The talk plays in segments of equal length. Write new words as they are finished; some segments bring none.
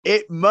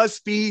It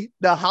must be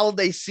the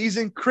holiday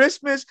season.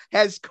 Christmas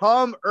has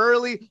come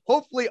early.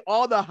 Hopefully,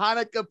 all the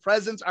Hanukkah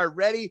presents are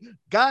ready.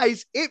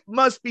 Guys, it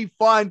must be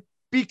fun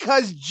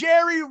because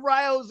Jerry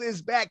Riles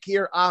is back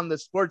here on the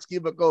Sports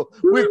Cubicle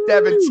with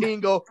Devin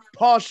Tingle,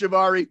 Paul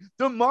Shivari,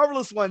 the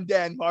marvelous one,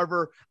 Dan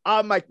Marver.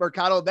 I'm Mike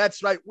Mercado.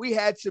 That's right. We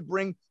had to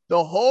bring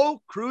the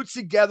whole crew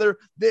together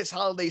this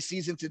holiday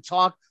season to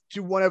talk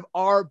to one of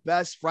our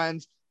best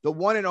friends, the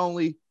one and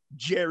only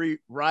Jerry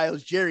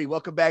Riles. Jerry,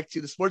 welcome back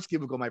to the Sports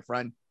Cubicle, my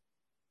friend.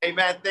 Hey,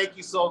 man, thank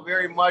you so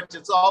very much.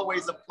 It's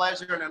always a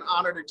pleasure and an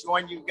honor to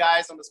join you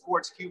guys on the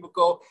Sports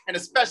Cubicle, and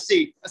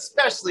especially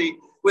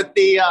with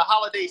the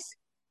holiday season,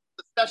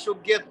 a special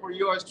gift for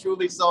yours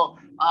truly. So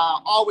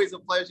always a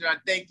pleasure. I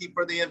thank you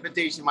for the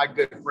invitation, my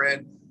good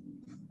friend.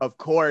 Of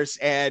course.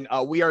 And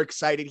we are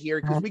excited here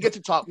because we get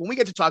to talk. When we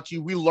get to talk to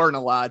you, we learn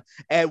a lot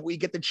and we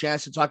get the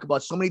chance to talk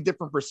about so many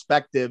different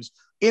perspectives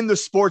in the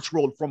sports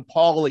world, from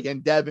Paulie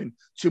and Devin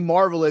to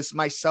Marvelous,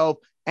 myself,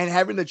 and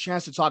having the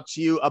chance to talk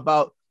to you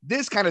about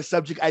this kind of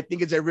subject. I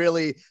think is a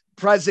really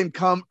present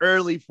come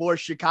early for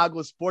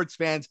Chicago sports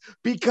fans,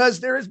 because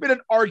there has been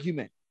an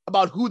argument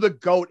about who the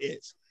GOAT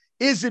is.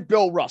 Is it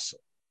Bill Russell?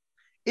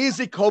 Is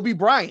it Kobe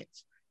Bryant?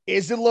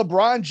 Is it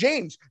LeBron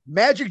James,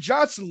 Magic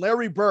Johnson,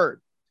 Larry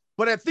Bird?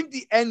 But I think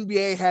the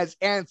NBA has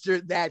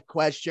answered that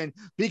question,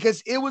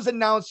 because it was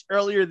announced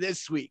earlier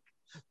this week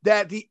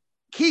that the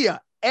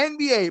Kia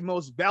NBA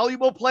Most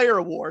Valuable Player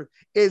Award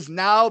is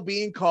now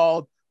being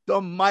called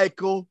the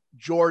Michael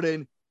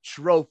Jordan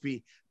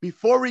Trophy.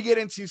 Before we get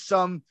into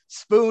some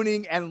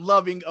spooning and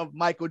loving of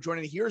Michael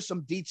Jordan, here are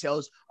some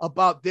details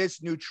about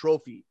this new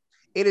trophy.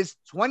 It is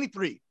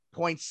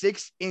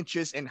 23.6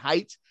 inches in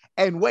height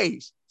and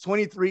weighs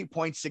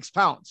 23.6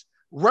 pounds,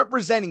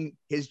 representing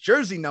his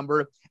jersey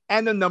number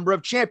and the number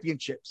of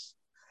championships.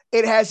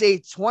 It has a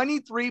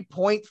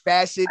 23-point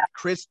facet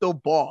crystal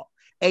ball,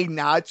 a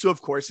nod to,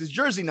 of course, his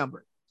jersey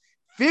number.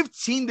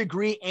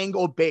 15-degree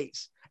angle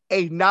base,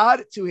 a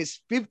nod to his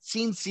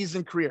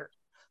 15-season career.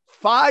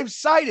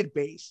 5-sided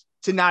base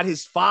to nod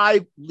his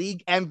 5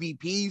 league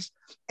MVPs.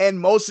 And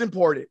most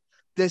important,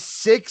 the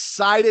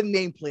 6-sided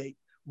nameplate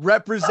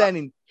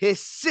representing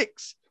his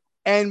 6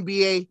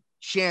 NBA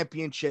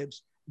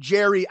championships.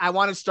 Jerry, I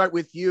want to start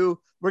with you.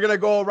 We're going to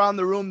go around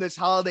the room this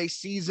holiday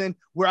season.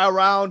 We're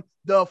around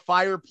the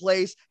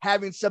fireplace,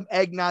 having some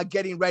eggnog,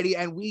 getting ready,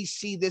 and we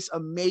see this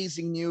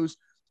amazing news.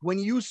 When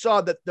you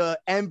saw that the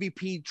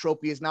MVP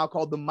trophy is now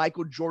called the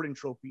Michael Jordan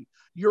Trophy,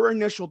 your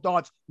initial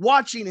thoughts,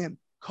 watching him,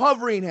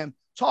 covering him,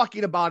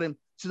 talking about him,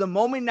 to the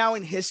moment now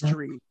in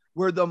history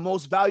where the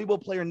most valuable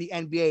player in the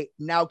NBA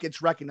now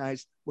gets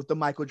recognized with the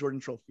Michael Jordan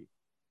Trophy?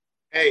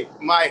 Hey,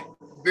 Mike,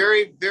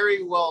 very,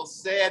 very well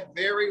said,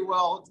 very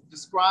well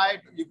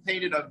described. You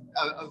painted a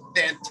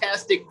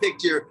fantastic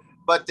picture.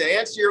 But to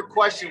answer your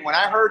question, when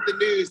I heard the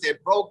news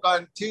that broke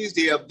on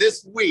Tuesday of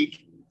this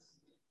week,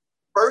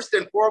 first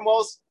and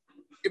foremost,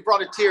 it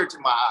brought a tear to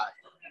my eye,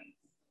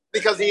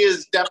 because he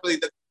is definitely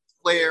the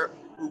player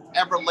who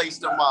ever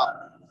laced him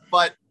up.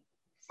 But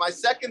my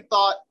second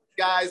thought,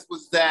 guys,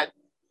 was that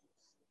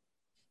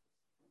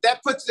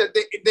puts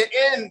the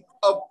end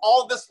of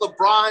all this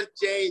LeBron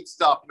James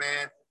stuff,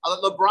 man.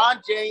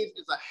 LeBron James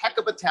is a heck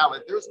of a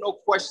talent. There's no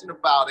question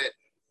about it.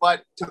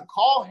 But to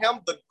call him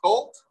the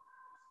GOAT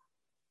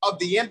of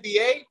the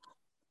NBA,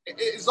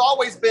 it's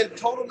always been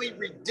totally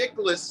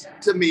ridiculous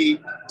to me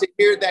to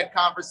hear that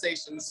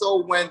conversation.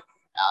 So when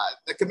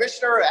the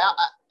commissioner,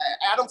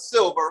 Adam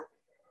Silver,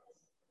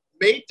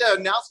 made the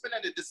announcement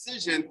and the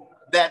decision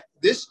that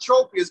this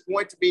trophy is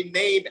going to be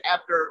named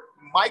after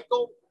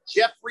Michael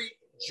Jeffrey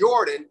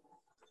Jordan,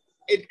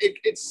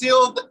 it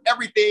sealed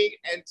everything,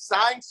 and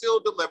signed,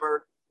 sealed,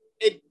 delivered.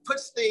 It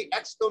puts the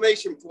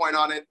exclamation point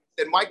on it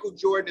that Michael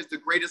Jordan is the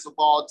greatest of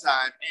all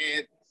time.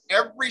 And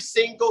every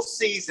single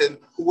season,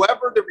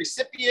 whoever the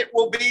recipient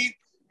will be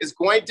is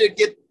going to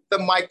get the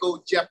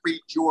Michael Jeffrey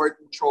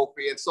Jordan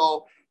Trophy. And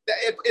so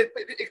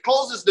it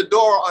closes the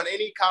door on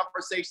any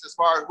conversation as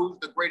far as who's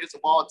the greatest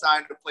of all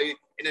time to play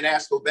in the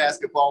National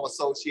Basketball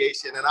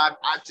Association. And I'm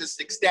just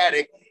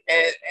ecstatic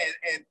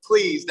and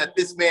pleased that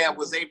this man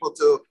was able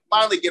to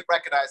finally get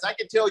recognized. I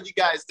can tell you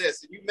guys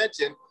this, and you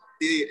mentioned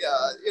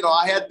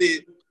I had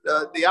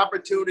the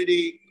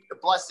opportunity, the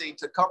blessing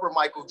to cover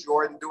Michael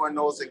Jordan during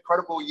those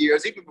incredible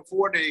years, even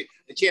before the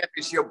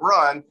championship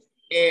run.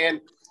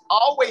 And I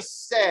always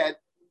said,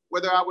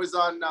 whether I was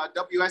on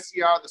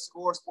WSCR, the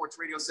Score Sports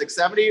Radio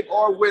 670,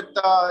 or with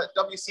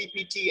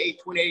WCPT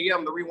 820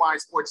 AM, the Rewind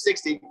Sports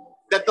 60,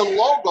 that the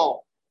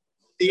logo,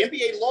 the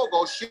NBA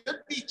logo, should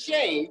be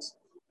changed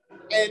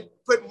and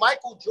put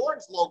Michael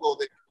Jordan's logo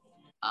there.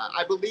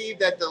 I believe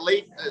that the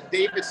late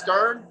David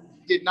Stern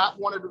did not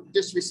want to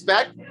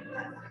disrespect,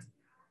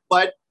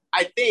 but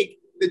I think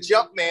the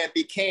Jumpman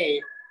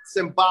became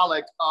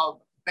symbolic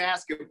of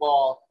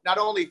basketball, not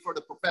only for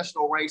the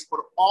professional ranks, but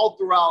all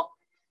throughout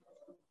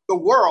the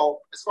world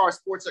as far as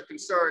sports are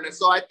concerned. And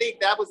so I think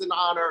that was an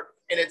honor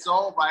in its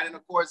own right. And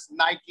of course,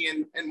 Nike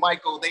and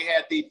Michael, they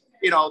had the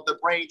the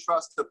brain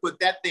trust to put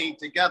that thing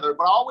together.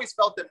 But I always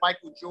felt that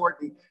Michael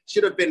Jordan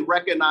should have been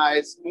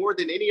recognized more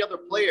than any other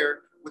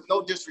player, with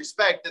no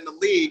disrespect, in the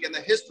league and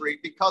the history,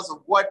 because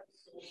of what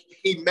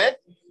he meant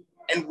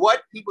and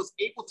what he was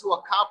able to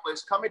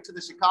accomplish coming to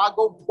the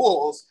Chicago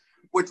Bulls,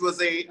 which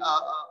was a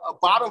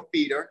bottom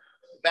feeder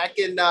back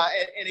in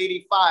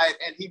 '85,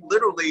 and he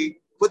literally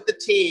put the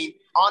team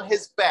on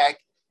his back.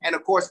 And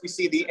of course, we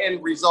see the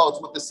end results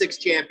with the 6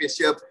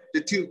 championships,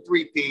 the 2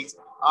 3-peats.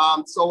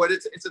 So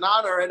it's an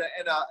honor and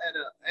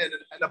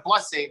a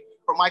blessing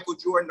for Michael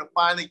Jordan to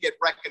finally get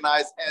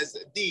recognized as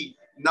the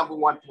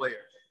 #1 player.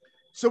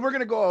 So we're going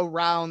to go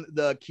around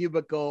the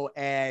cubicle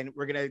and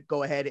we're going to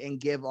go ahead and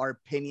give our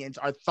opinions,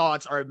 our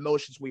thoughts, our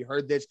emotions. We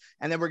heard this.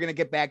 And then we're going to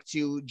get back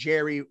to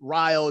Jerry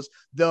Riles,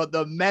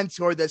 the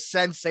mentor, the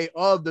sensei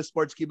of the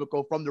sports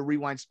cubicle from the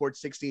Rewind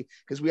Sports 60,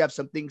 because we have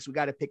some things we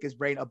got to pick his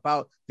brain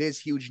about this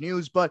huge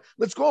news. But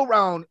let's go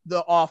around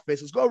the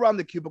office. Let's go around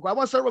the cubicle. I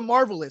want to start with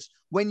Marvelous.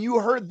 When you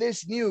heard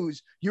this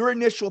news, your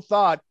initial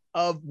thought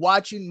of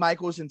watching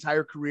Michael's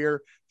entire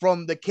career,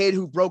 from the kid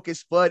who broke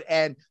his foot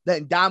and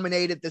then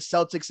dominated the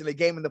Celtics in the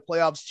game in the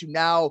playoffs, to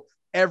now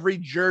every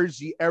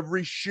jersey,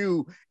 every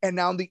shoe, and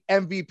now the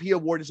MVP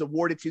award is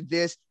awarded to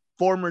this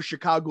former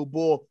Chicago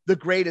Bull, the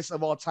greatest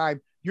of all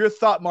time. Your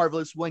thought,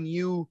 Marvelous, when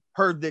you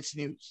heard this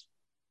news?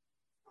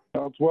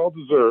 Well, it's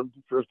well-deserved,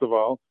 first of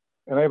all.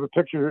 And I have a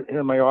picture here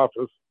in my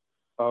office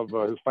of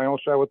his final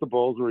shot with the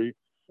Bulls, where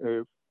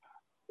he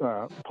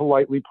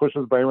politely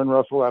pushes Byron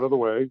Russell out of the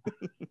way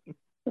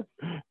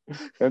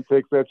and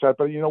takes that shot.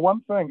 But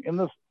one thing in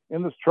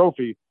this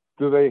trophy,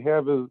 do they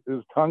have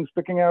his tongue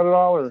sticking out at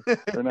all,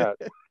 or not?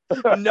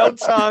 No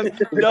tongue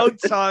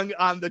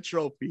on the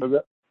trophy.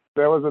 That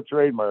was a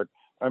trademark.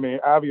 I mean,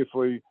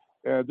 obviously,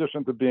 in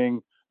addition to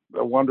being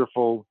a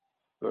wonderful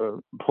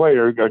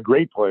player, a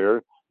great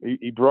player,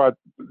 he brought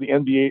the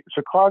NBA.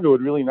 Chicago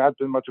had really not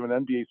been much of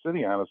an NBA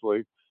city,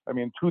 honestly. I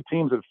mean, 2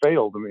 teams had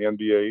failed in the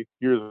NBA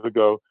years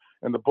ago,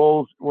 and the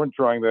Bulls weren't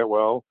trying that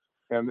well.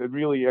 And it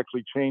really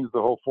actually changed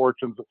the whole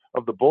fortunes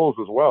of the Bulls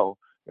as well.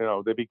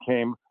 They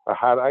became a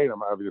hot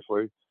item,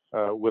 obviously,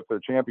 with their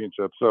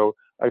championship. So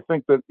I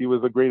think that he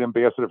was a great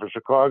ambassador for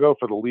Chicago,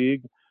 for the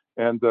league,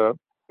 and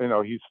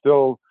he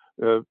still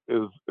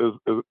is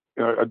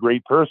a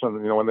great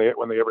person. When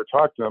they ever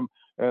talk to him,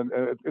 and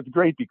it's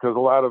great because a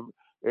lot of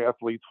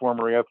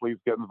former athletes,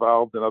 get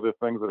involved in other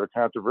things that are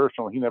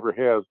controversial. He never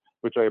has,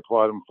 which I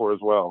applaud him for as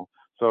well.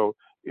 So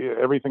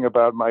everything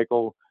about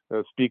Michael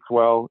speaks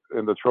well,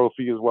 and the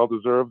trophy is well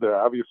deserved. There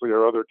obviously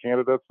are other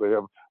candidates. They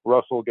have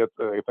Russell gets,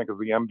 I think, is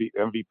the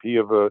MVP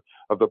of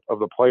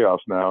the playoffs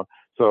now.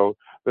 So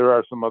there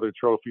are some other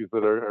trophies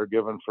that are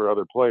given for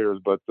other players,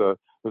 but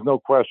there's no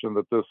question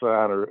that this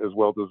honor is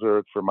well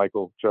deserved for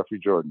Michael Jeffrey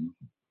Jordan.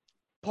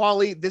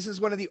 Paulie, this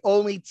is one of the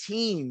only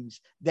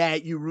teams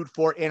that you root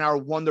for in our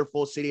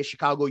wonderful city of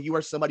Chicago. You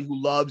are somebody who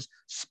loves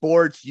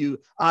sports. You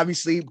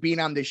obviously,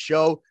 being on this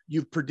show,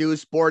 you've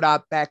produced Board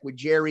Op back with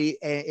Jerry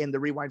in the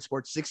Rewind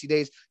Sports 60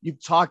 Days.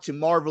 You've talked to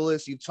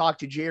Marvelous. You've talked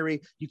to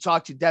Jerry. You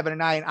talked to Devin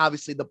and I, and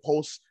obviously the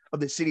pulse of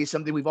the city is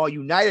something we've all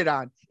united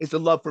on, is the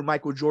love for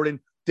Michael Jordan,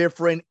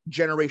 different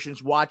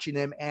generations watching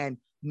him and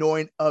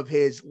knowing of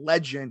his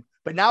legend.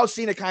 But now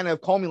seeing it kind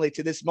of culminate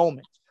to this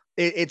moment.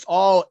 It's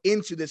all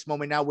into this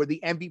moment now where the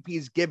MVP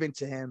is given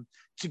to him,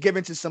 to give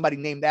it to somebody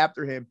named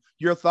after him.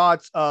 Your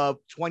thoughts of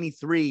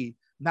 23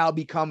 now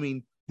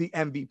becoming the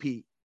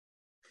MVP?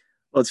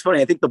 Well, it's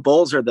funny. I think the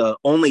Bulls are the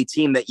only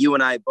team that you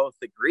and I both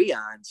agree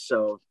on.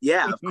 So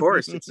yeah, of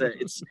course it's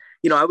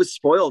I was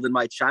spoiled in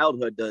my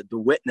childhood to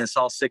witness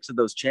all 6 of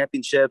those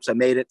championships. I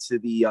made it to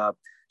the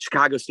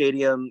Chicago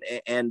Stadium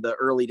and the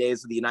early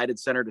days of the United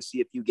Center to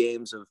see a few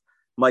games of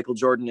Michael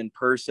Jordan in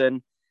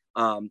person.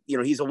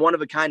 He's a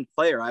one-of-a-kind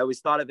player. I always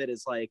thought of it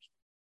as like,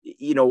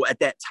 at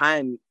that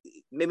time,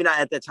 maybe not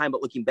at that time,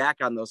 but looking back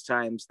on those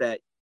times that,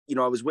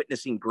 I was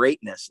witnessing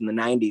greatness in the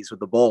 90s with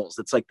the Bulls.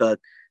 It's like the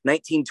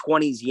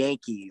 1920s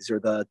Yankees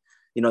or the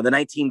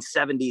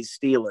 1970s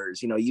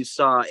Steelers. You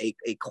saw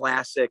a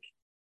classic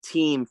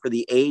team for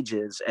the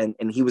ages, and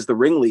he was the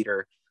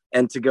ringleader.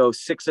 And to go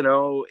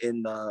 6-0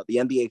 in the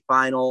NBA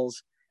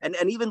Finals, and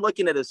even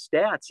looking at his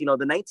stats, the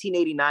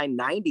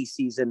 1989-90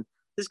 season,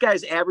 this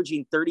guy's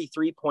averaging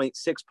 33.6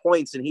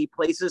 points, and he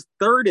places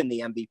 3rd in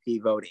the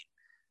MVP voting.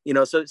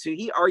 So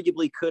he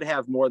arguably could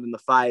have more than the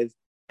 5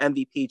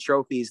 MVP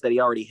trophies that he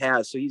already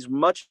has. So he's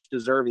much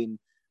deserving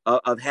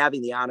of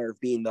having the honor of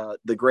being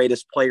the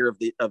greatest player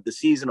of the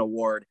season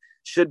award.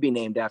 Should be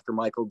named after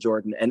Michael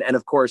Jordan. And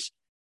of course,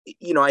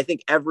 I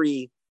think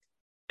every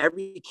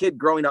kid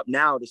growing up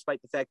now,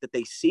 despite the fact that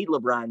they see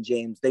LeBron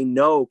James, they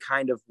know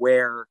kind of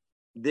where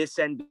this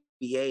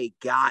NBA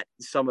got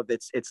some of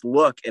its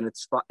look and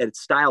its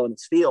style and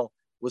its feel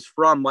was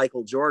from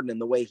Michael Jordan and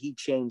the way he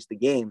changed the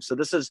game. So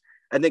this is,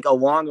 I think, a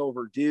long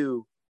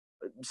overdue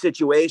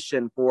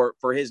situation for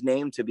his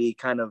name to be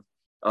kind of,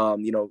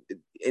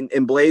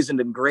 emblazoned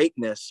in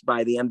greatness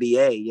by the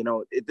NBA.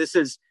 This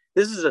is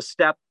a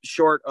step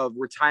short of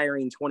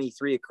retiring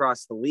 23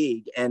 across the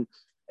league. And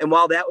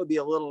while that would be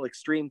a little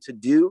extreme to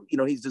do,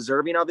 he's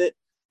deserving of it.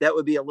 that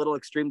would be a little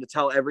extreme to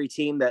tell every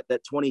team that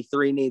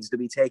 23 needs to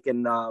be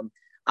taken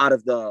out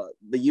of the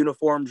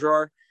uniform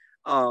drawer.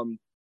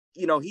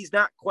 He's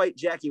not quite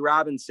Jackie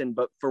Robinson,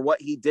 but for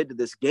what he did to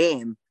this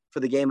game, for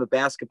the game of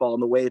basketball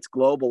and the way it's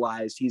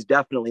globalized, he's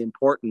definitely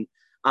important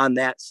on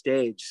that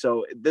stage.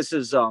 So this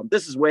is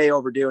way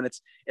overdue. And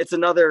it's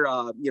another,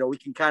 we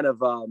can kind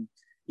of,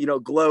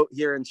 gloat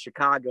here in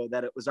Chicago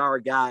that it was our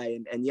guy.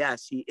 And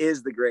yes, he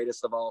is the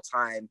greatest of all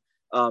time.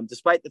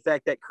 Despite the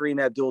fact that Kareem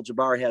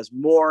Abdul-Jabbar has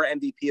more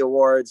MVP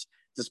awards,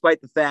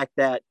 despite the fact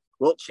that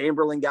Wilt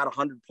Chamberlain got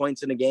 100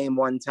 points in a game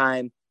one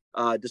time,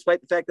 despite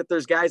the fact that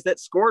there's guys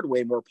that scored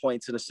way more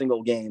points in a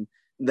single game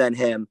than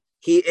him,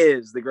 he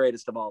is the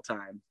greatest of all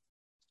time.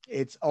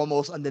 It's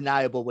almost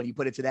undeniable when you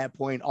put it to that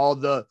point. All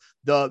the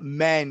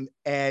men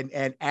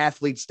and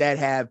athletes that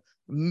have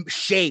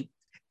shaped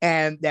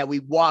and that we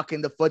walk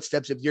in the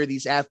footsteps of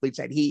these athletes,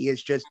 that he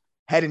is just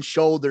head and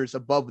shoulders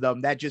above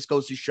them. That just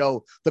goes to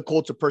show the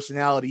cult of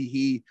personality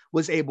he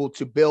was able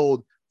to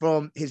build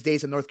from his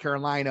days in North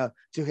Carolina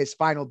to his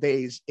final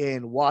days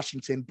in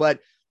Washington. But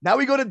now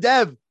we go to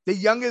Dev, the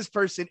youngest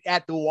person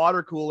at the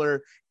water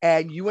cooler,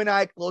 and you and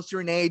I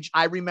closer in age.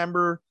 I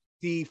remember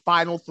the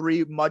Final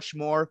Three much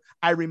more.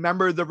 I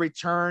remember the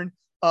return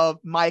of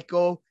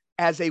Michael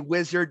as a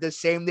Wizard the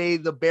same day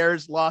the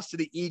Bears lost to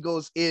the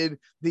Eagles in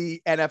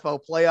the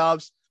NFL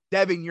playoffs.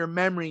 Devin, your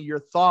memory, your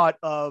thought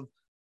of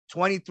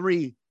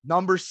 23,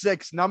 number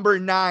 6, number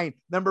 9,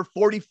 number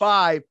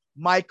 45,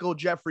 Michael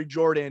Jeffrey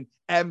Jordan,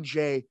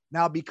 MJ,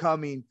 now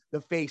becoming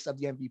the face of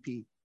the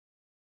MVP.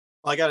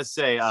 I got to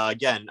say,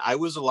 again, I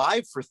was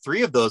alive for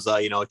 3 of those,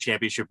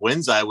 championship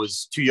wins. I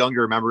was too young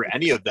to remember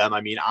any of them.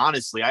 I mean,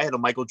 honestly, I had a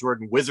Michael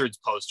Jordan Wizards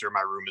poster in my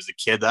room as a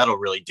kid. That'll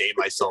really date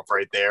myself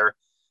right there.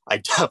 I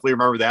definitely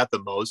remember that the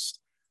most.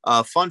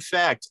 Fun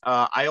fact,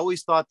 I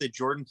always thought that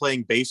Jordan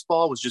playing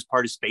baseball was just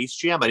part of Space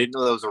Jam. I didn't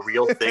know that was a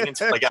real thing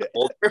until I got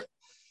older.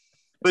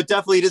 But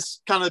definitely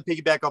just kind of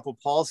piggyback off what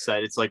Paul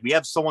said. It's like we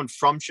have someone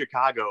from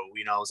Chicago,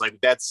 it's like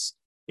that's,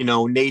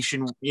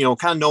 nation,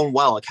 kind of known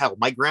well. Like, hell,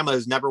 my grandma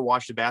has never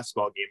watched a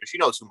basketball game, but she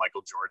knows who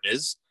Michael Jordan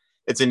is.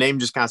 It's a name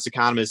just kind of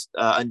synonymous,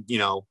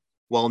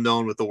 well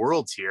known with the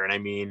world's here. And I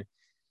mean,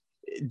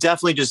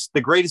 definitely just the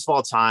greatest of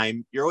all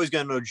time. You're always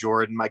going to know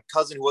Jordan. My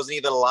cousin, who wasn't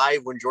even alive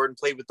when Jordan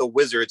played with the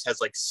Wizards,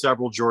 has like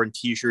several Jordan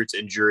t-shirts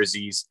and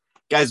jerseys.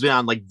 Guy's been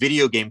on like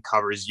video game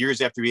covers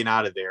years after being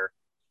out of there.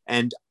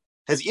 And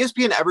has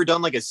ESPN ever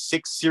done like a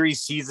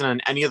 6-series season on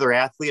any other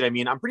athlete? I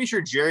mean, I'm pretty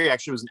sure Jerry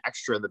actually was an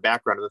extra in the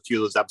background of a few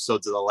of those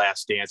episodes of The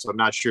Last Dance. So I'm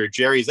not sure.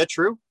 Jerry, is that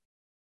true?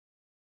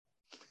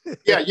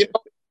 Yeah,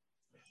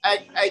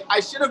 I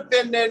should have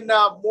been in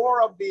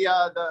more of the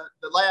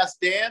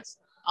Last Dance,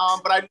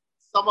 but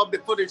some of the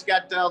footage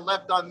got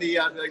left on the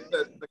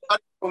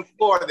cutting room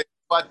floor there.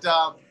 But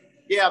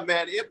yeah,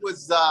 man, it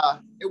was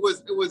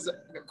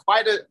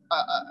quite a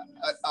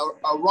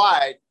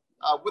ride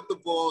with the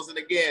Bulls. And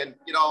again,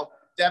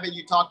 Devin,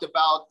 you talked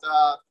about,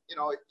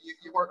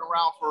 you weren't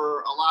around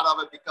for a lot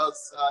of it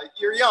because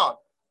you're young.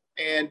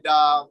 And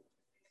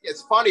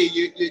it's funny,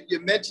 you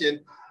mentioned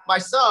my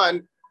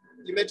son,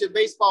 you mentioned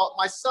baseball.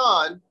 My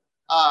son,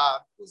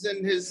 who's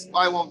in his,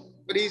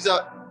 but he's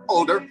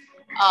older.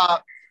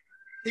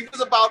 He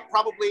was about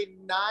probably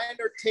 9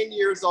 or 10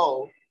 years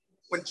old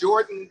when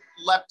Jordan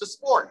left the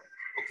sport,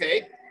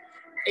 okay?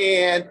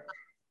 And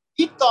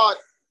he thought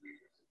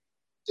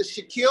the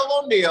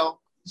Shaquille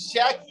O'Neal,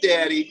 Shaq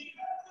Daddy,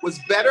 was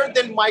better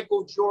than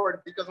Michael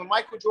Jordan, because when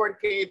Michael Jordan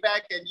came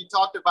back, and you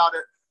talked about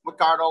it,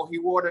 Ricardo, he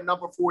wore the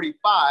number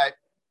 45.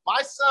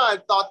 My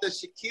son thought that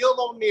Shaquille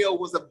O'Neal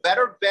was a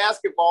better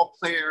basketball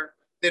player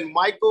than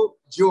Michael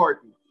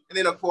Jordan. And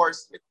then, of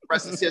course, the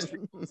rest is history.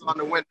 He on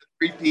the win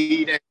the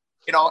repeat, and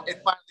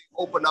it finally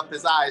opened up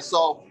his eyes.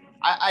 So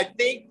I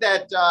think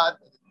that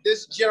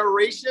this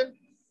generation,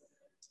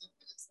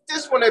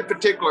 this one in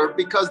particular,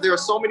 because there are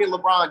so many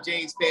LeBron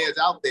James fans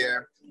out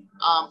there,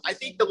 I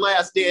think The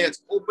Last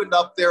Dance opened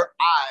up their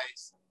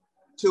eyes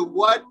to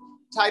what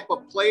type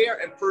of player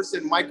and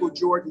person Michael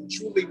Jordan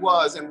truly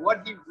was and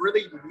what he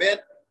really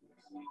meant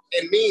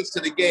and means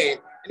to the game.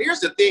 And here's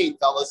the thing,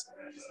 fellas,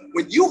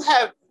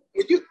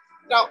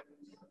 now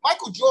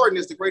Michael Jordan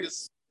is the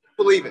greatest,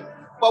 believe it,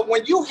 but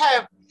when you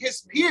have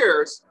his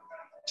peers,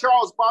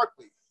 Charles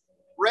Barkley,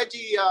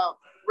 Reggie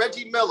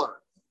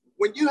Miller,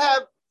 when you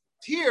have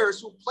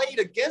peers who played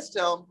against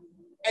him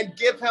and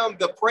give him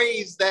the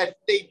praise that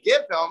they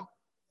give him,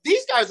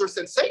 these guys are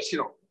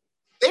sensational.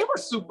 They were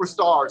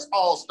superstars,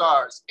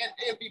 all-stars, and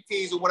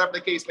MVPs or whatever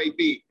the case may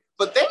be.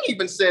 But they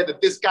even said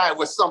that this guy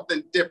was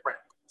something different.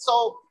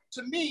 So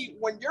to me,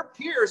 when your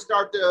peers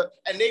start to,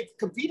 and they've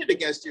competed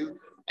against you,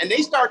 and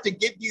they start to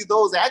give you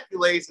those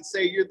accolades and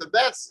say you're the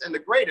best and the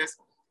greatest,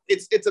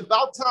 it's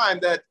about time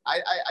that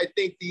I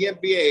think the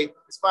NBA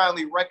has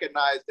finally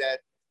recognized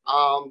that.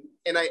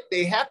 And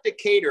they have to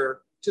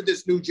cater to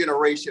this new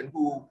generation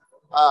who,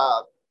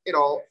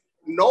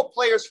 no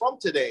players from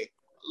today.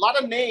 A lot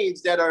of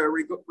names that are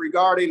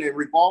regarding and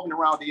revolving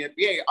around the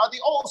NBA are the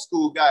old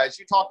school guys.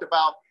 You talked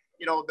about,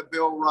 the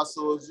Bill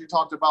Russells. You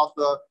talked about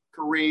the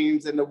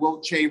Kareems and the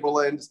Wilt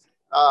Chamberlains,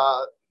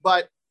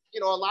 But,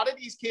 a lot of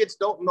these kids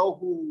don't know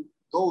who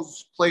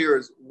those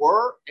players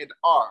were and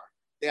are.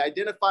 They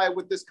identify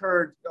with this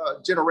current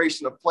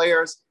generation of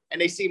players, and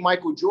they see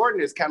Michael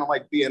Jordan as kind of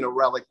like being a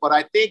relic. But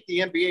I think the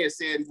NBA is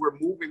saying we're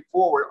moving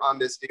forward on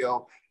this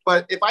deal.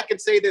 But if I can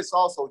say this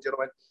also,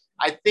 gentlemen,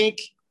 I think,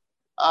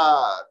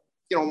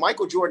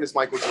 Michael Jordan is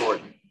Michael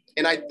Jordan.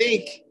 And I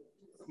think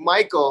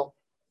Michael,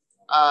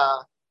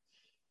 I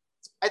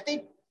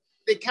think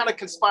they kind of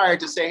conspired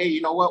to say, hey,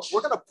 you know what?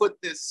 We're going to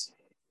put this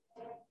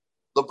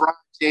LeBron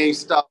James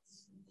stuff,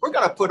 we're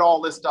going to put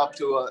all this stuff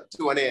to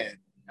an end.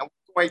 And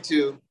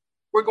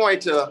we're going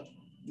to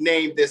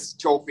name this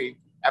trophy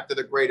after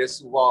the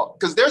greatest of all,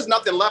 because there's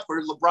nothing left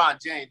for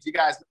LeBron James. You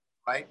guys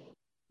know, right?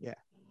 Yeah.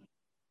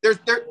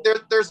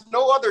 There's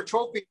no other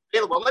trophy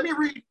available. Let me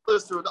read the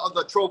list of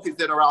the trophies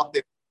that are out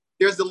there.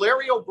 There's the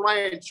Larry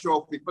O'Brien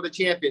Trophy for the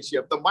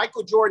championship, the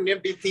Michael Jordan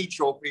MVP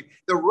Trophy,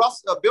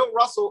 the Bill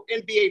Russell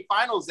NBA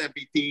Finals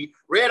MVP,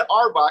 Red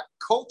Auerbach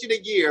Coach of the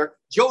Year,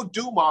 Joe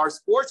Dumars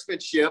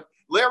Sportsmanship,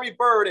 Larry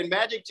Bird and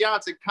Magic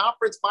Johnson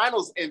Conference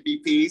Finals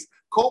MVPs,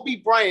 Kobe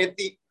Bryant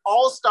the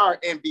All-Star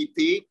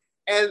MVP,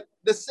 and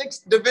the 6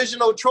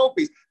 divisional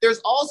trophies. There's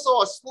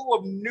also a slew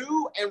of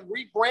new and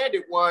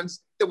rebranded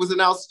ones that was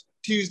announced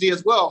Tuesday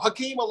as well.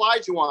 Hakeem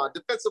Olajuwon,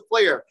 defensive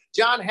player.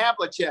 John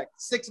Havlicek,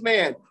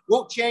 6-man.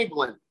 Wilt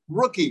Chamberlain,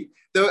 rookie.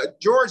 The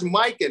George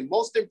Mikan,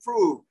 most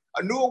improved.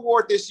 A new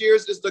award this year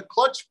is the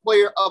Clutch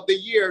Player of the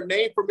Year,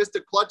 named for Mr.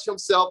 Clutch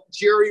himself,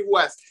 Jerry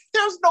West.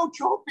 There's no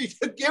trophy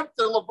to give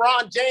to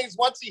LeBron James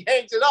once he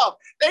hangs it up.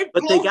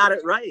 But they got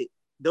it right.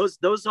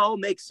 Those all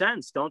make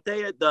sense, don't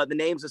they? The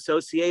names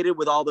associated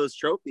with all those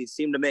trophies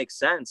seem to make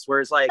sense.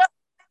 Whereas, like,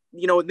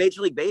 with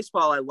Major League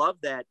Baseball, I love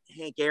that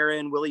Hank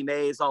Aaron, Willie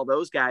Mays, all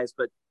those guys.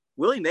 But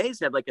Willie Mays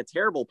had like a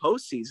terrible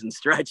postseason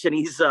stretch, and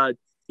he's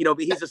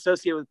he's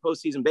associated with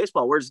postseason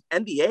baseball. Whereas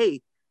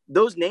NBA,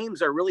 those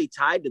names are really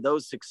tied to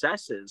those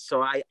successes.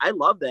 So I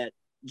love that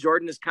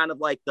Jordan is kind of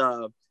like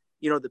the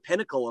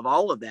pinnacle of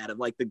all of that, of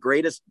like the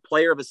greatest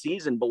player of a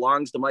season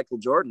belongs to Michael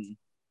Jordan.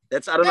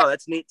 That's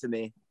neat to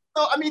me.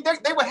 So, I mean,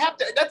 they would have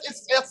to,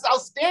 that's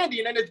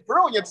outstanding and it's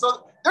brilliant.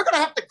 So they're going to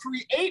have to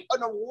create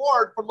an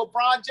award for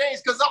LeBron James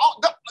because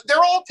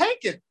they're all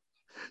taken.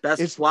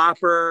 Best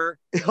flopper,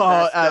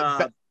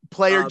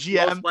 player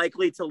GM. Most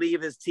likely to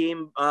leave his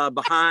team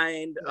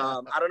behind.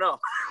 I don't know.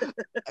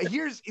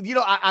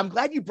 I'm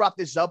glad you brought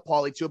this up,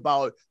 Paulie, too,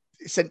 about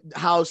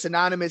how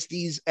synonymous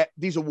these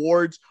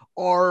awards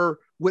are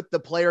with the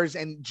players.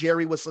 And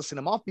Jerry was listing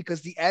them off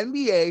because the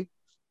NBA,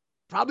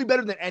 probably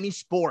better than any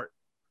sport,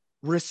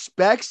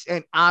 respects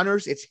and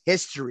honors its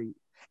history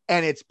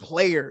and its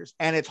players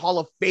and its Hall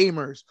of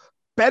Famers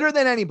better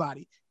than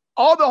anybody.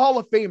 All the Hall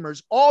of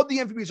Famers, all the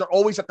MVPs are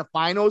always at the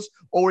finals,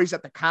 always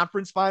at the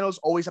conference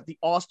finals, always at the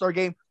All-Star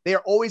game. They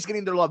are always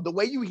getting their love. The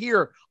way you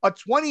hear a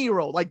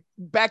 20-year-old, like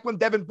back when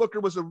Devin Booker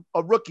was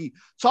a rookie,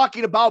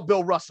 talking about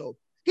Bill Russell.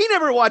 He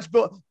never watched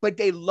Bill, but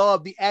they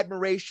love the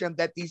admiration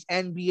that these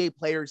NBA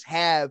players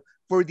have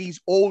for these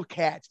old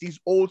cats, these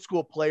old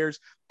school players.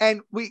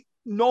 And we,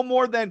 no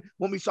more than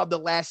when we saw The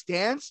Last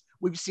Dance,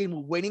 we've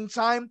seen Winning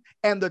Time,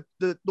 and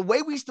the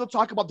way we still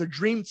talk about the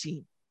Dream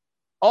Team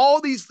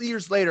all these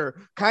years later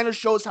kind of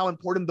shows how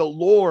important the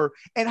lore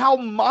and how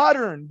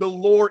modern the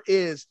lore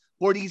is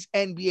for these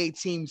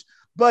NBA teams.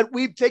 But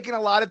we've taken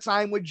a lot of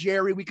time with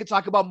Jerry. We could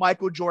talk about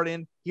Michael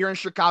Jordan here in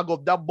Chicago,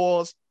 the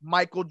Bulls,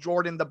 Michael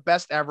Jordan, the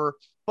best ever.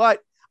 But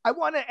I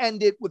want to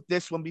end it with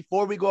this one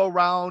before we go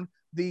around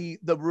the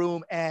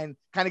room and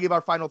kind of give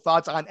our final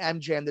thoughts on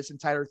MJ and this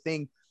entire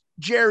thing.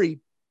 Jerry,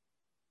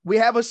 we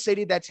have a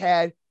city that's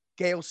had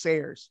Gale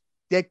Sayers,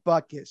 Dick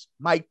Butkus,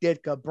 Mike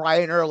Ditka,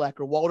 Brian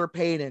Urlacher, Walter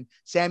Payton,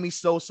 Sammy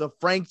Sosa,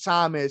 Frank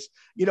Thomas,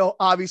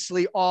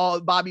 obviously all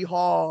Bobby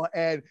Hall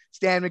and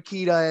Stan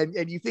Mikita.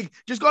 And you think,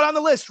 just go down the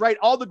list, right?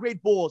 All the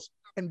great Bulls.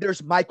 And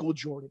there's Michael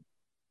Jordan.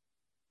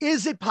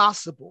 Is it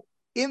possible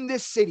in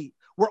this city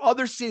where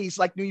other cities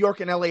like New York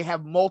and LA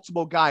have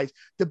multiple guys,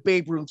 the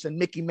Babe Ruths and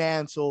Mickey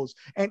Mantles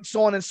and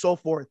so on and so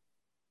forth?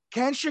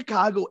 Can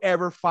Chicago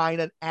ever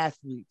find an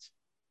athlete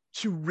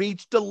to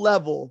reach the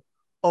level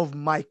of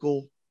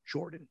Michael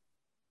Jordan?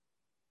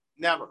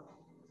 Never.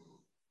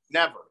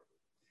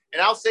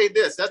 And I'll say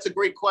this, that's a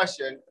great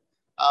question,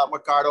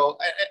 Ricardo.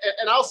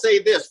 And I'll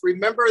say this,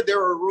 remember there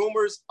were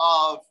rumors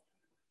of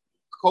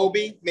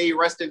Kobe, may he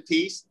rest in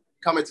peace,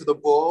 coming to the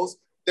Bulls.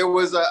 There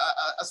was a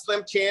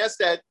slim chance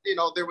that,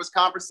 there was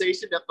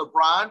conversation that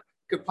LeBron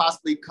could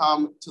possibly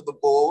come to the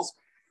Bulls.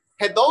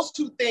 Had those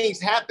two things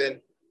happened,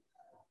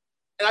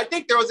 and I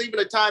think there was even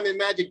a time in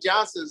Magic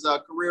Johnson's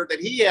career that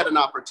he had an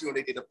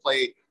opportunity to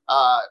play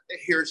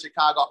here in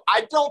Chicago.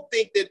 I don't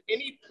think that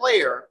any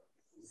player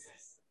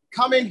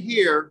coming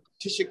here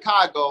to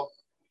Chicago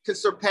can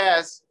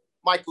surpass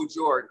Michael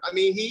Jordan. I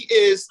mean, he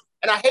is,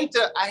 and I hate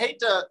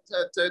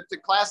to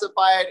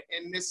classify it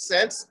in this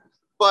sense,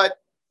 but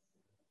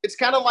it's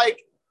kind of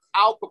like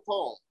Al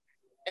Capone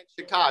in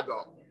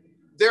Chicago.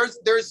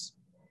 There's,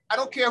 I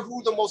don't care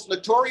who the most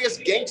notorious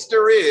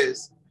gangster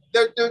is,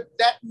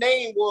 that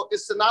name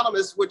is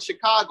synonymous with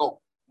Chicago.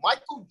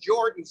 Michael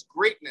Jordan's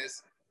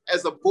greatness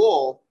as a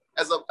Bull,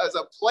 as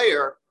a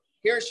player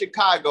here in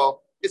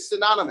Chicago, is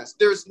synonymous.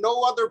 There's no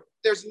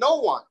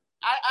one.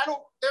 I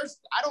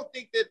don't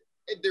think that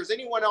there's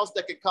anyone else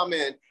that could come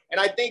in.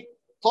 And I think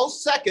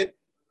close second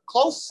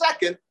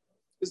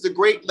is the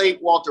great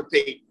late Walter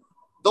Payton.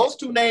 Those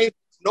two names,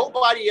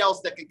 nobody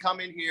else that can come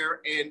in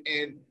here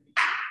and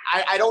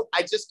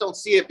I just don't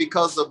see it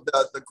because of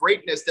the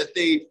greatness that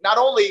they not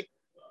only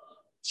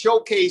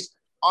showcased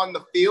on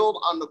the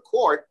field, on the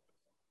court,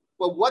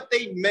 but what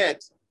they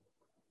meant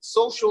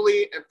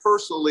socially and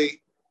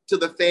personally to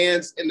the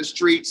fans in the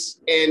streets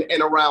and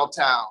around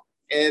town.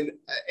 And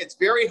it's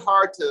very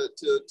hard to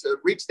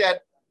reach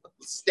that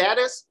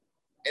status,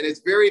 and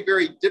it's very,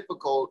 very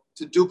difficult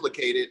to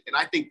duplicate it. And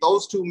I think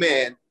those two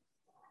men,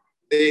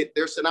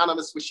 they're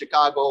synonymous with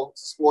Chicago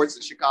sports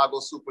and Chicago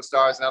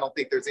superstars, and I don't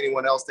think there's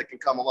anyone else that can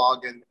come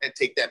along and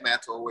take that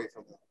mantle away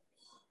from them.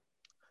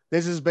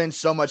 This has been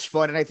so much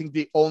fun, and I think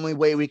the only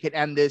way we can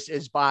end this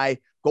is by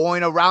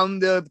going around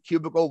the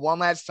cubicle one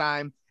last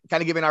time,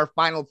 kind of giving our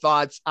final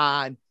thoughts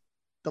on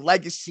the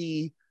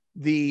legacy,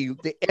 the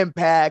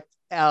impact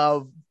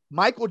of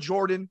Michael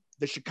Jordan,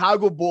 the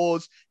Chicago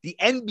Bulls, the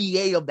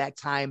NBA of that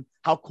time,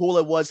 how cool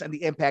it was and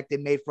the impact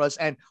it made for us.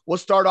 And we'll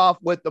start off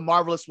with the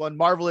Marvelous one.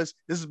 Marvelous,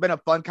 this has been a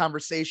fun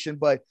conversation,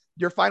 but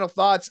your final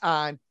thoughts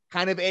on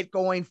kind of it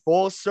going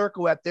full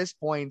circle at this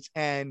point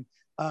and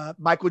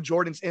Michael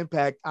Jordan's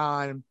impact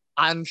on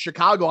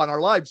Chicago, on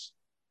our lives.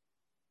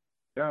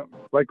 Yeah,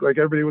 like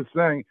everybody was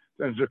saying,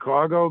 in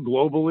Chicago,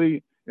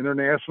 globally,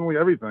 internationally,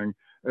 everything.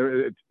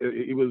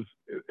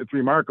 It's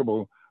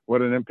remarkable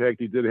what an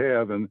impact he did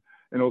have, and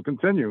it'll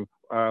continue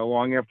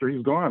long after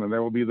he's gone, and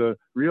that will be the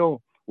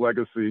real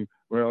legacy.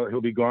 Well,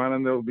 he'll be gone,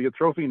 and there'll be a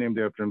trophy named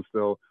after him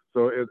still.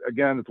 So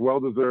again, it's well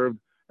deserved,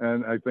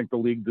 and I think the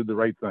league did the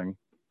right thing.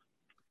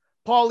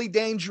 Paulie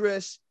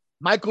Dangerous,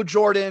 Michael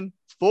Jordan,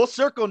 full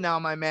circle now,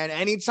 my man.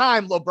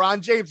 Anytime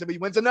LeBron James, if he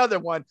wins another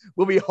one,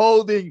 will be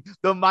holding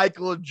the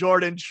Michael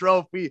Jordan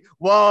trophy.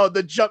 Whoa,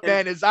 the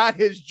Jumpman is on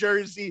his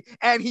jersey,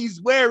 and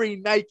he's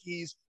wearing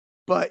Nikes.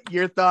 But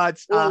your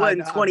thoughts on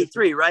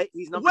 23, right?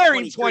 He's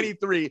wearing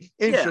 23.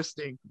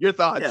 Interesting. Yeah. Your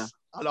thoughts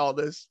on all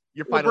this?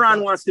 Your final LeBron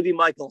thoughts. Wants to be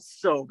Michael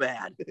so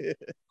bad.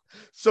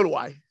 So do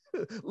I.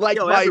 Like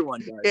Mike,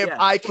 everyone does. If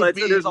I could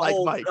be there's like a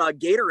whole Mike.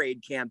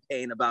 Gatorade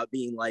campaign about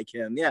being like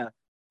him. Yeah.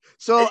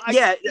 So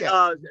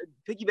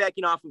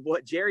piggybacking off of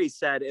what Jerry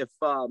said,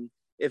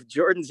 if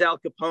Jordan's Al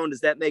Capone,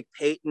 does that make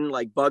Peyton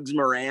like Bugs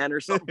Moran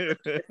or something?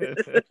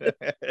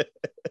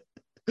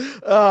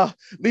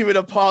 Leave it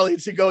to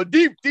Paulie to go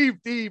deep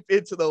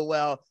into the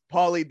well.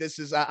 Paulie, this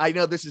is I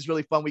know this is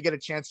really fun. We get a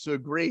chance to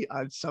agree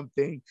on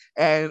something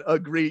and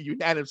agree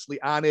unanimously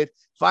on it.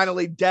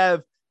 Finally,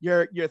 Dev,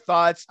 your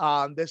thoughts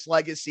on this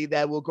legacy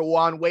that will go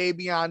on way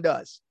beyond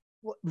us,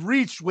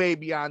 reach way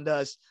beyond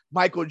us.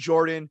 Michael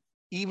Jordan,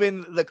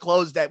 even the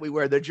clothes that we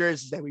wear, the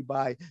jerseys that we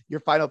buy. Your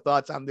final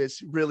thoughts on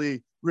this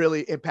really,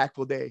 really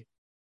impactful day.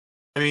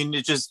 I mean,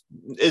 it just,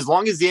 as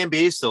long as the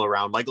NBA is still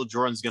around, Michael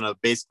Jordan's going to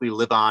basically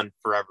live on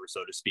forever,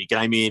 so to speak. And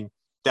I mean,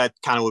 that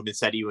kind of would have been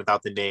said even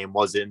without the name.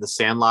 Was it in The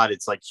Sandlot?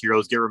 It's like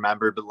heroes get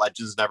remembered, but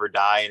legends never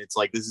die. And it's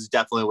like, this is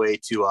definitely a way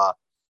to,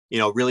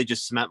 really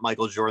just cement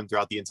Michael Jordan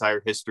throughout the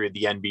entire history of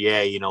the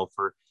NBA,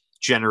 for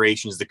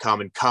generations to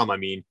come and come. I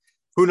mean,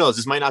 who knows?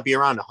 This might not be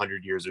around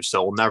 100 years or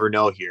so. We'll never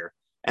know here.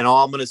 And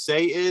all I'm going to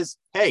say is,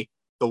 hey,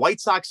 the White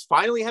Sox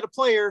finally had a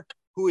player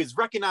who is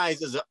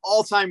recognized as an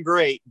all-time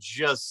great,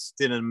 just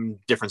in a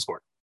different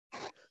sport.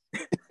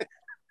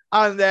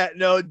 On that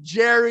note,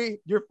 Jerry,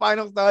 your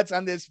final thoughts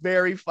on this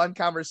very fun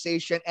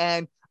conversation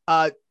and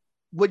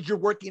what you're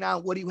working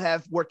on. What do you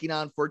have working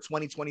on for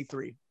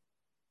 2023?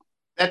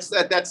 That's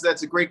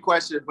a great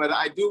question, but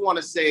I do want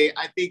to say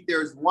I think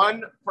there's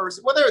one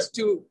person. Well, there's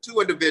two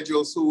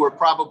individuals who were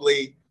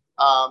probably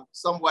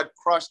somewhat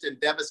crushed and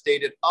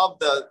devastated of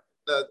the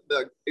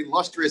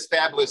illustrious,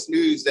 fabulous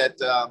news that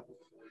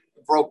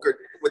broke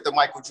with the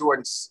Michael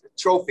Jordan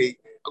trophy.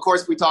 Of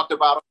course, we talked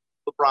about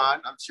LeBron.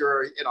 I'm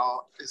sure,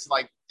 it's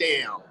like,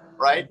 damn,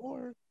 right?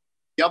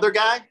 The other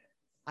guy?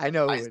 I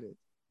know who it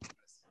is.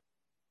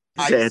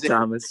 Isaiah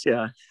Thomas,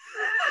 yeah.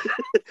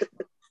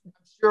 I'm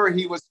sure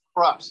he was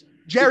crushed.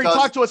 Jerry,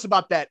 talk to us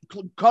about that.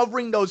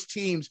 Covering those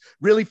teams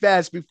really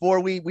fast before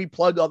we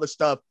plug all the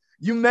stuff.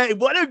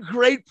 What a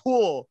great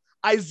pool.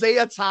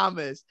 Isaiah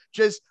Thomas,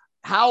 just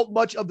how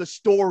much of the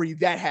story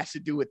that has to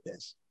do with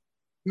this.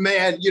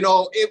 Man,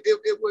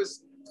 it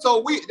was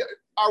so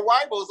our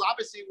rivals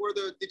obviously were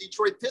the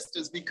Detroit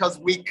Pistons because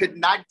we could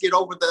not get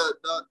over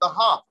the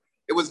hump.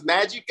 It was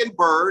Magic and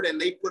Bird, and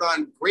they put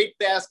on great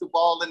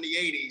basketball in the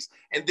 80s.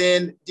 And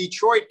then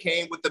Detroit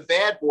came with the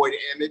bad boy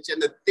image.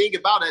 And the thing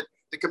about it,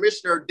 the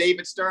commissioner,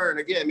 David Stern,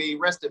 again,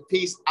 rest in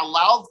peace,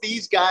 allowed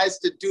these guys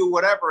to do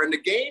whatever. And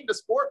the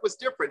sport was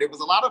different. It was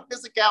a lot of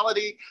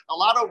physicality, a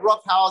lot of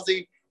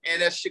roughhousing.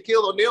 And as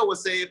Shaquille O'Neal would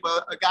say, if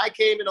a guy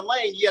came in the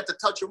lane, you had to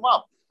touch him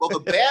up. Well, the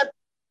bad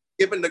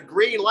given the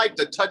green light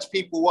to touch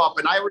people up.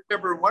 And I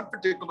remember one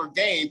particular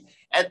game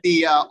at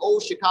the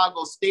old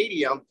Chicago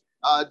Stadium,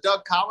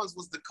 Doug Collins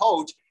was the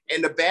coach,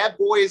 And the bad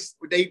boys,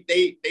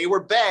 they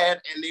were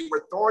bad, and they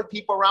were throwing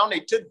people around. They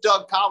took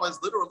Doug Collins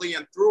literally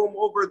and threw him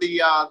over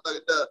the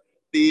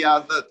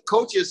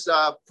coach's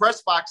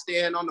press box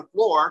stand on the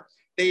floor.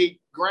 They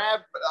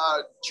grabbed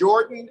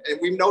Jordan, and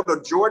we know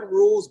the Jordan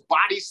rules,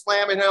 body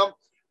slamming him.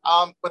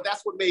 But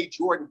that's what made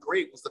Jordan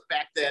great, was the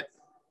fact that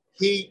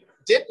he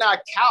did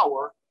not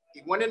cower.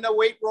 He went in the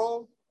weight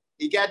room.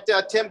 He got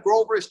Tim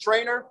Grover, his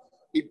trainer.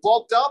 He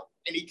bulked up,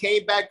 and he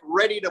came back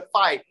ready to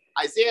fight.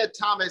 Isaiah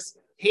Thomas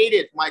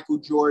hated Michael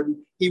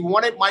Jordan. He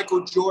wanted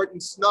Michael Jordan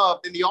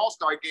snubbed in the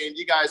All-Star game.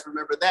 You guys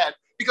remember that?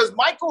 Because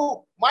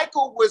Michael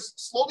was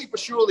slowly but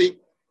surely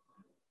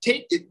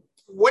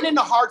winning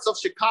the hearts of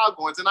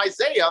Chicagoans. And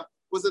Isaiah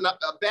was a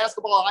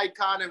basketball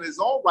icon in his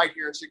own right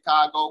here in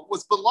Chicago,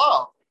 was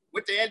beloved.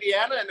 Went to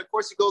Indiana, and of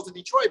course he goes to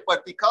Detroit.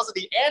 But because of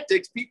the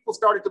antics, people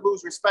started to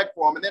lose respect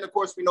for him. And then, of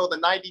course, we know the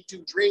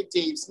 92 Dream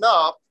Team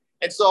snub.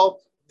 And so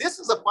this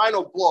is a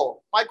final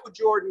blow. Michael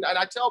Jordan, and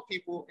I tell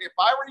people, if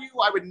I were you,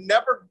 I would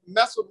never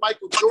mess with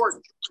Michael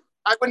Jordan.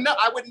 I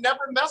would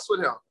never mess with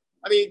him.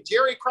 I mean,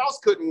 Jerry Krause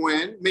couldn't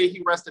win. May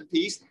he rest in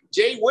peace.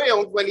 Jay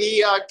Williams, when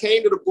he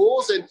came to the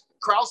Bulls and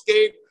Krause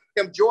gave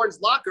him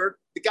Jordan's locker,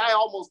 the guy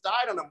almost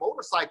died on a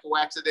motorcycle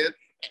accident.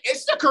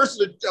 It's the curse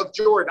of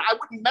Jordan. I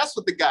wouldn't mess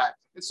with the guy.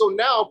 And so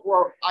now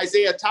for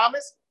Isaiah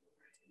Thomas,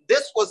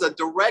 this was a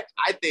direct,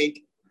 I think,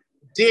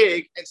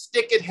 dig and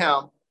stick at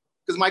him,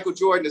 because Michael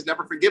Jordan has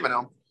never forgiven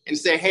him, and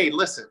say, hey,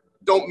 listen,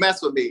 don't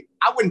mess with me.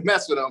 I wouldn't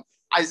mess with him.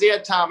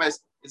 Isaiah Thomas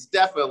is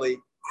definitely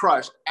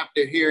crushed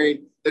after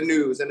hearing the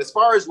news. And as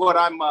far as what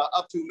I'm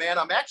up to, man,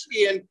 I'm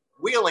actually in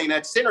Wheeling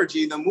at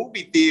Synergy, the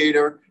movie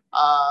theater.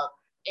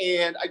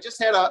 And I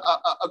just had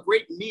a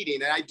great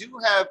meeting. And I do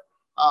have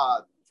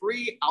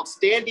 3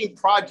 outstanding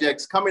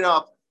projects coming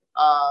up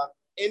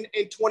in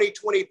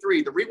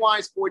 2023. The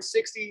Rewind Sports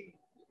 60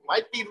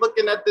 might be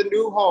looking at the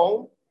new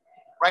home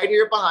right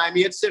here behind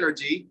me at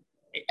Synergy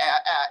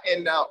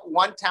in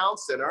One Town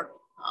Center.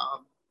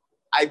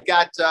 I've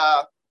got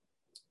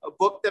a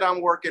book that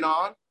I'm working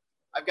on.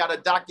 I've got a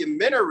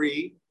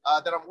documentary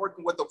that I'm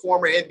working with a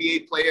former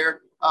NBA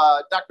player,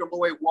 Dr.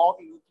 Lloyd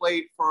Walton, who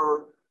played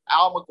for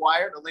Al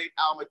McGuire, the late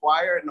Al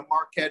McGuire, and the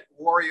Marquette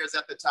Warriors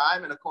at the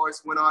time, and of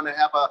course went on to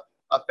have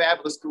a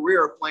fabulous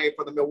career playing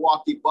for the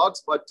Milwaukee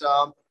Bucks. But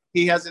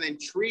he has an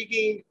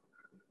intriguing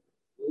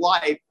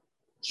life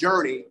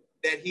journey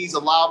that he's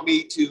allowed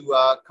me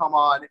to come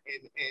on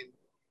and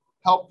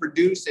help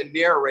produce and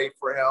narrate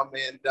for him.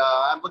 And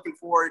I'm looking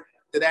forward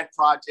to that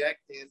project.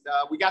 And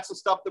we got some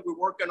stuff that we're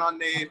working on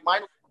the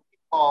minor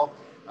ball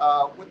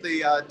with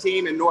the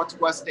team in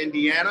Northwest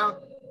Indiana.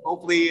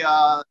 Hopefully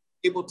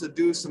able to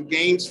do some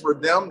games for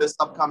them this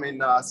upcoming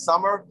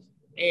summer.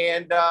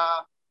 And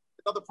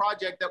another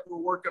project that we're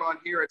working on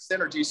here at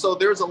Synergy. So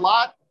there's a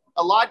lot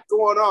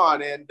going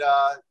on. And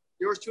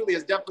yours truly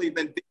has definitely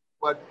been big,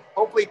 but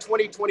hopefully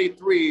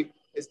 2023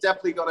 is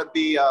definitely going to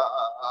be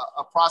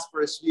a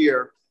prosperous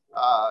year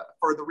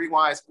for the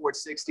Rewind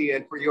Sports 60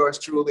 and for yours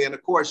truly. And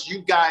of course,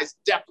 you guys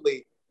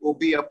definitely will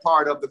be a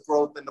part of the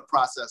growth in the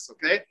process.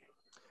 Okay.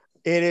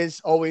 It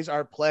is always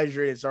our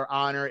pleasure. It is our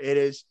honor. It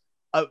is,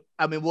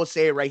 I mean, we'll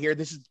say it right here.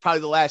 This is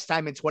probably the last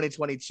time in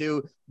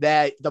 2022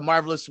 that the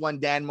Marvelous One,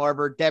 Dan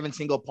Marver, Devin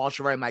Tingle, Paul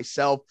Chevrolet, and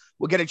myself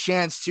will get a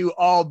chance to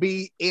all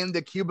be in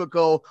the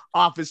cubicle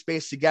office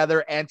space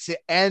together, and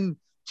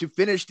to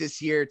finish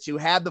this year, to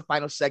have the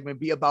final segment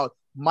be about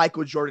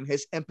Michael Jordan,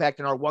 his impact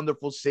in our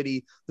wonderful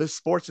city, the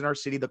sports in our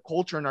city, the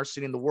culture in our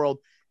city, in the world,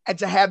 and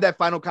to have that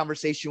final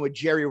conversation with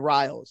Jerry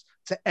Riles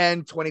to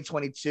end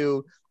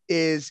 2022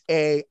 is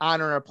a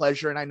honor and a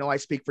pleasure. And I know I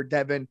speak for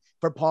Devin,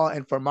 for Paul,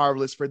 and for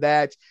Marvelous for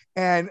that.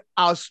 And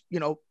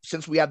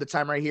since we have the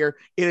time right here,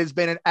 it has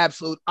been an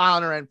absolute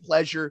honor and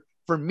pleasure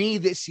for me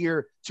this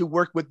year to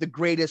work with the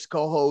greatest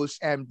co-hosts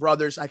and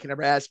brothers I can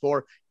ever ask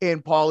for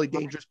in Paulie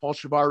Dangerous, Paul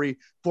Chevrolet,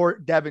 for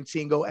Devin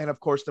Tingle, and of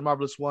course the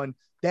Marvelous One,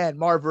 Dan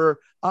Marver.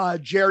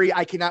 Jerry,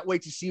 I cannot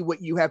wait to see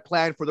what you have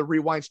planned for the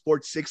Rewind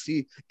Sports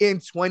 60 in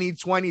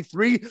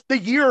 2023, the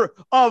year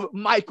of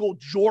Michael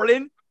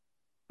Jordan.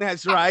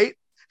 That's right.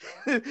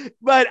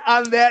 But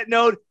on that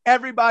note,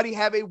 everybody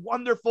have a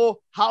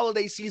wonderful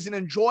holiday season.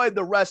 Enjoy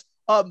the rest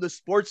of the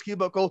Sports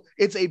Cubicle.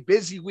 It's a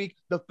busy week.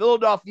 The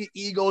Philadelphia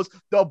Eagles,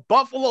 the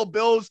Buffalo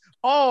Bills,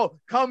 all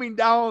coming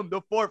down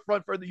the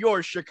forefront for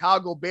your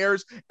Chicago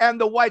Bears,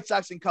 and the White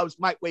Sox and Cubs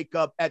might wake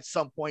up at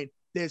some point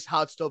this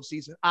hot stove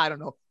season. I don't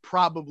know,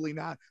 probably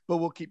not, but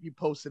we'll keep you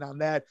posted on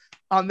that.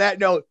 On that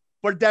note,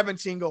 for Devin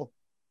Tingle,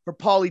 for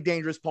Paulie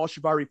Dangerous, Paul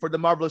Chevrolet, for the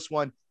Marvelous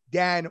One,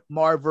 Dan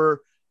Marver,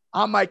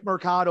 I'm Mike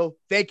Mercado.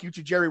 Thank you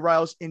to Jerry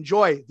Riles.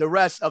 Enjoy the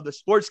rest of the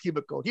Sports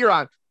Cubicle here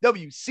on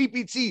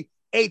WCPT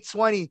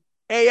 820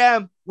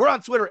 AM. We're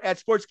on Twitter at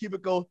Sports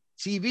Cubicle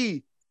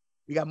TV.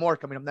 We got more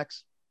coming up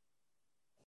next.